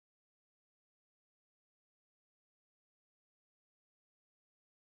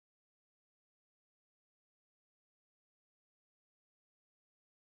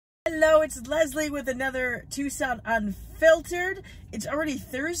Hello, it's Leslie with another Tucson Unfiltered. It's already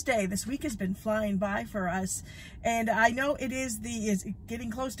Thursday. This week has been flying by for us. And I know it's getting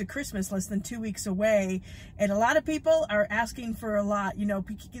close to Christmas, less than 2 weeks away. And a lot of people are asking for a lot. You know,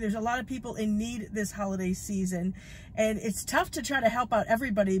 there's a lot of people in need this holiday season. And it's tough to try to help out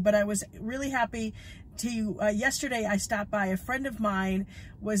everybody, but I was really happy to, yesterday I stopped by. A friend of mine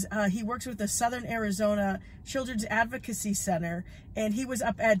he works with the Southern Arizona Children's Advocacy Center, and he was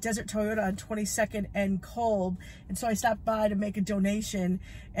up at Desert Toyota on 22nd and Kolb, and so I stopped by to make a donation.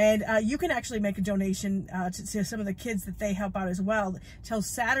 And you can actually make a donation to some of the kids that they help out as well till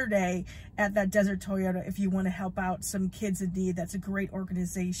Saturday at that Desert Toyota if you want to help out some kids in need. That's a great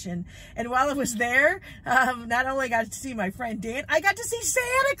organization. And while I was there, not only got to see my friend Dan, I got to see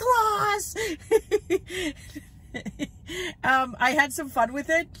Santa Claus. I had some fun with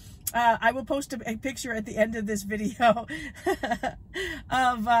it. I will post a picture at the end of this video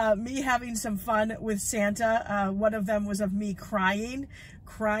of me having some fun with Santa. One of them was of me crying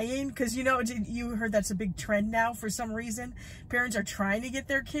because, you know, you heard that's a big trend now for some reason. Parents are trying to get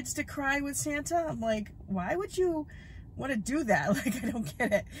their kids to cry with Santa. I'm like, why would you want to do that? Like, I don't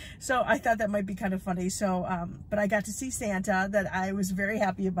get it. So I thought that might be kind of funny. So, but I got to see Santa that I was very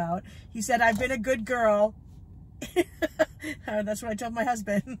happy about. He said, "I've been a good girl." That's what I told my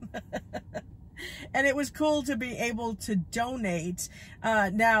husband. And it was cool to be able to donate.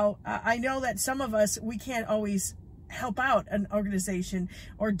 Now, I know that some of us, we can't always help out an organization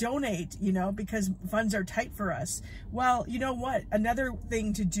or donate, you know, because funds are tight for us. Well, you know what? Another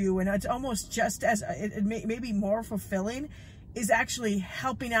thing to do, and it's almost just as, it may be more fulfilling, is actually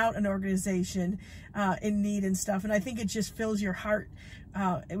helping out an organization in need and stuff. And I think it just fills your heart.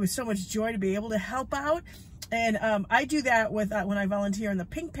 It was so much joy to be able to help out. And I do that with when I volunteer in the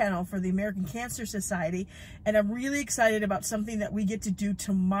pink panel for the American Cancer Society. And I'm really excited about something that we get to do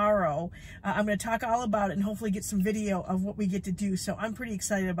tomorrow. I'm going to talk all about it and hopefully get some video of what we get to do. So I'm pretty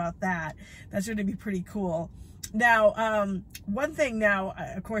excited about that. That's going to be pretty cool. Now, one thing now,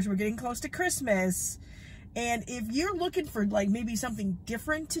 of course, we're getting close to Christmas. And if you're looking for like maybe something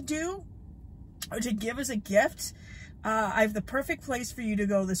different to do or to give as a gift, I have the perfect place for you to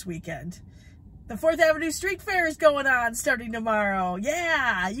go this weekend. The 4th Avenue Street Fair is going on starting tomorrow.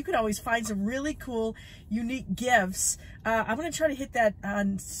 Yeah, you can always find some really cool, unique gifts. I'm going to try to hit that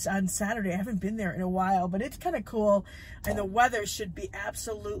on Saturday. I haven't been there in a while, but it's kind of cool. And the weather should be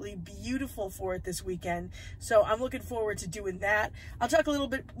absolutely beautiful for it this weekend. So I'm looking forward to doing that. I'll talk a little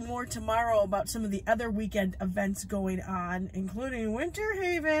bit more tomorrow about some of the other weekend events going on, including Winter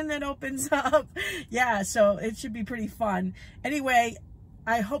Haven that opens up. Yeah, so it should be pretty fun. Anyway,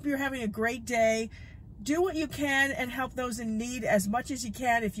 I hope you're having a great day. Do what you can and help those in need as much as you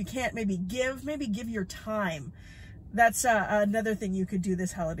can. If you can't, maybe give your time. That's another thing you could do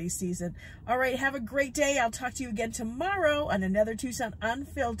this holiday season. All right, have a great day. I'll talk to you again tomorrow on another Tucson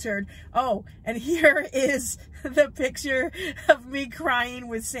Unfiltered. Oh, and here is the picture of me crying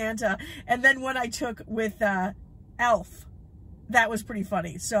with Santa, and then one I took with Elf. That was pretty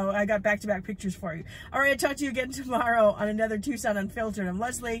funny. So I got back-to-back pictures for you. All right, I'll talk to you again tomorrow on another Tucson Unfiltered. I'm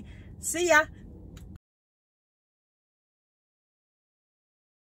Leslie. See ya.